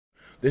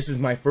This is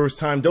my first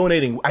time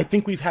donating. I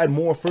think we've had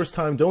more first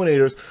time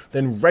donators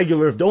than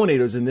regular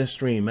donators in this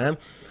stream, man.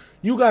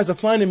 You guys are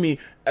finding me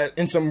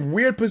in some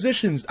weird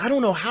positions. I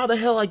don't know how the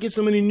hell I get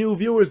so many new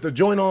viewers to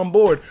join on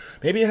board.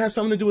 Maybe it has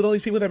something to do with all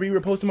these people that be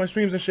reposting my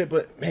streams and shit,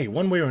 but hey,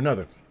 one way or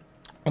another,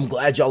 I'm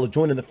glad y'all are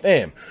joining the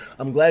fam.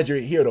 I'm glad you're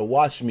here to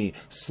watch me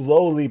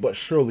slowly but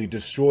surely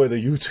destroy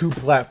the YouTube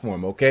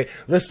platform, okay?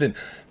 Listen,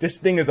 this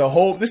thing is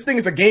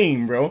a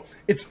game, bro.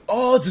 It's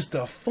all just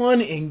a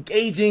fun,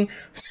 engaging,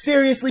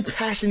 seriously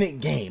passionate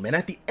game. And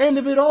at the end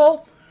of it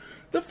all,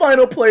 the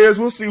final players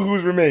will see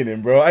who's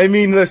remaining, bro. I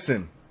mean,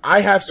 listen, I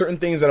have certain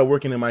things that are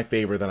working in my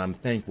favor that I'm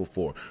thankful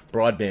for.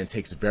 Broadband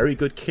takes very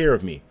good care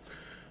of me.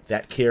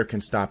 That care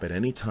can stop at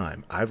any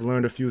time. I've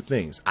learned a few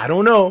things. I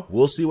don't know.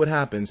 We'll see what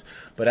happens.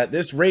 But at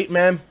this rate,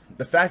 man,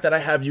 the fact that I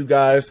have you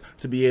guys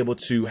to be able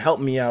to help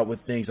me out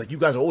with things, like you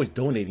guys are always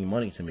donating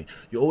money to me.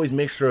 You always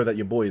make sure that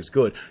your boy is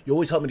good. You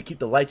always help me to keep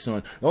the lights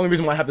on. The only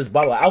reason why I have this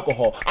bottle of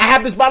alcohol,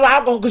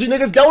 because you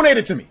niggas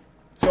donated to me.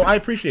 So I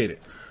appreciate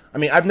it. I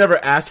mean, I've never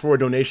asked for a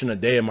donation a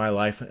day in my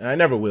life, and I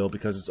never will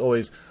because it's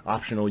always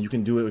optional. You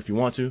can do it if you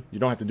want to. You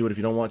don't have to do it if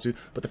you don't want to.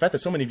 But the fact that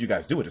so many of you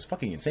guys do it is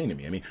fucking insane to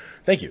me. I mean,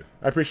 thank you.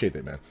 I appreciate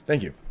that, man.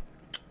 Thank you.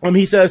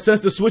 He says, since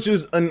the Switch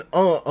is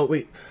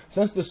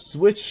since the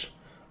Switch,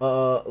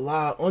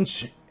 La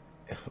Unchera?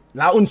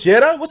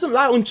 What's a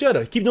La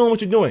Unchera? Keep doing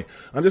what you're doing.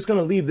 I'm just going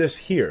to leave this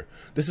here.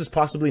 This is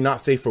possibly not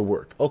safe for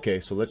work. Okay,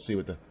 so let's see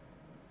what the...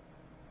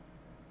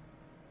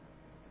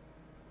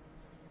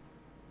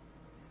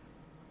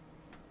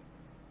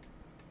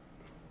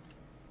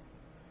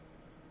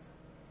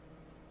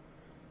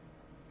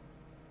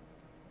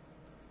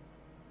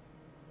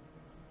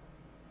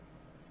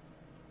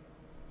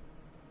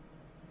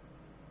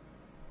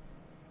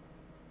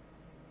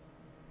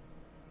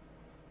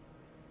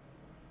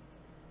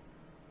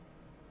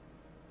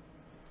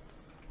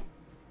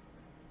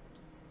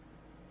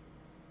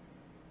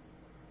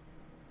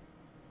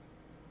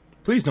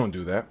 Please don't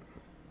do that.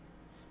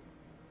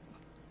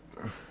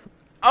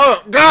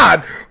 Oh,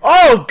 God!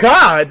 Oh,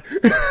 God!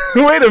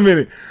 Wait a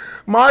minute.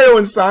 Mario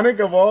and Sonic,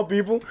 of all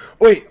people?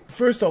 Wait,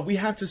 first off, we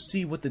have to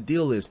see what the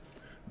deal is.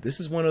 This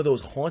is one of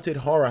those haunted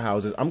horror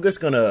houses. I'm just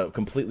gonna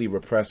completely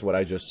repress what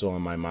I just saw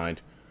in my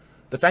mind.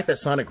 The fact that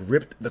Sonic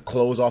ripped the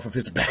clothes off of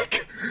his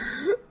back.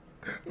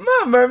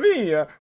 Mamma mia!